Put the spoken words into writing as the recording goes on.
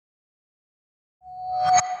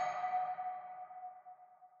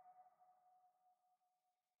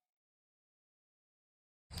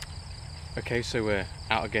Okay, so we're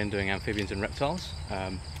out again doing amphibians and reptiles.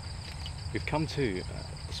 We've come to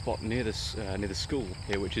a spot near the school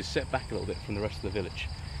here, which is set back a little bit from the rest of the village,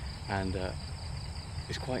 and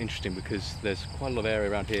it's quite interesting because there's quite a lot of area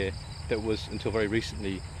around here that was until very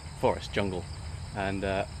recently forest, jungle, and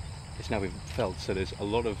it's now been felled. So there's a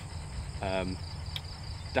lot of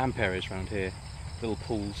damp areas around here, little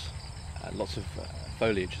pools, lots of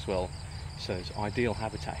foliage as well. So it's ideal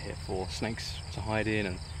habitat here for snakes to hide in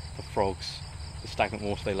and for frogs. The stagnant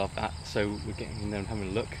water, they love that. So we're getting in there and having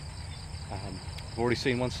a look. I've already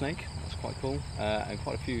seen one snake, that's quite cool, and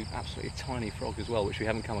quite a few absolutely tiny frog as well, which we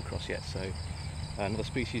haven't come across yet. So another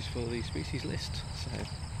species for the species list. So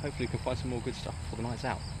hopefully we can find some more good stuff before the night's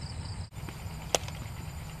out.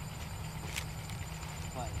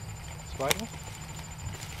 Spider?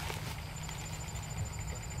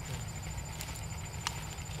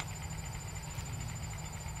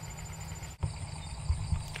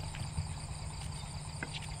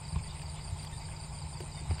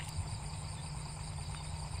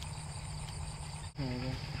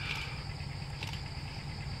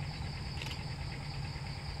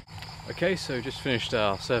 Okay, so just finished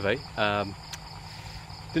our survey.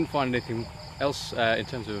 Didn't find anything else in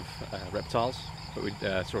terms of reptiles, but we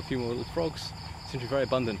saw a few more little frogs. Seems to be very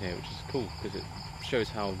abundant here, which is cool because it shows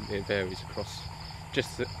how it varies across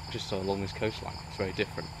just along this coastline. It's very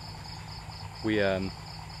different. We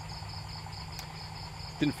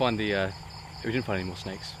didn't find any more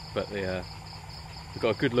snakes, but we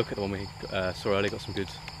got a good look at the one we saw earlier. Got some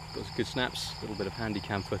good snaps, a little bit of handy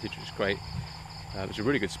cam footage, which is great. It was a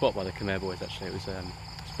really good spot by the Khmer boys actually. It's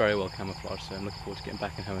very well camouflaged, so I'm looking forward to getting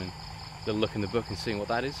back and having a little look in the book and seeing what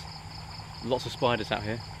that is. Lots of spiders out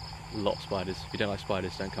here, lots of spiders. If you don't like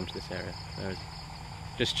spiders, don't come to this area.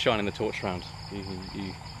 Just shining the torch around,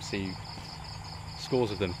 you see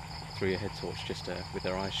scores of them through your head torch, just with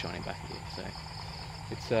their eyes shining back at you.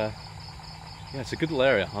 So it's a good little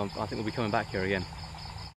area. I think we'll be coming back here again.